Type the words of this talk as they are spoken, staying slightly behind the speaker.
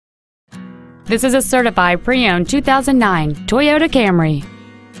This is a certified pre-owned 2009 Toyota Camry.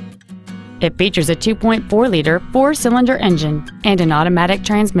 It features a 2.4-liter four-cylinder engine and an automatic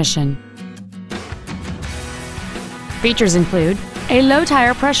transmission. Features include a low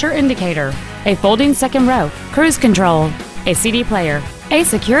tire pressure indicator, a folding second row, cruise control, a CD player, a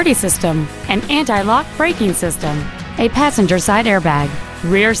security system, an anti-lock braking system, a passenger side airbag,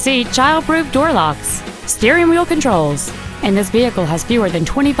 rear seat child-proof door locks, steering wheel controls, and this vehicle has fewer than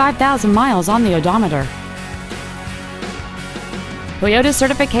 25,000 miles on the odometer. Toyota's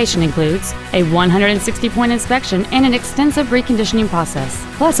certification includes a 160-point inspection and an extensive reconditioning process,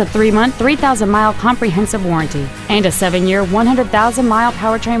 plus a 3-month, 3,000-mile comprehensive warranty and a 7-year, 100,000-mile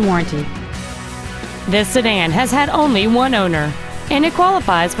powertrain warranty. This sedan has had only one owner, and it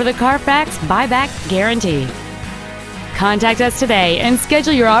qualifies for the Carfax buyback guarantee. Contact us today and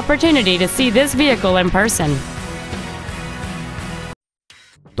schedule your opportunity to see this vehicle in person.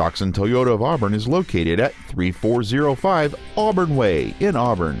 Doxon Toyota of Auburn is located at 3405 Auburn Way in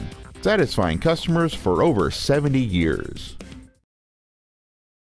Auburn, satisfying customers for over 70 years.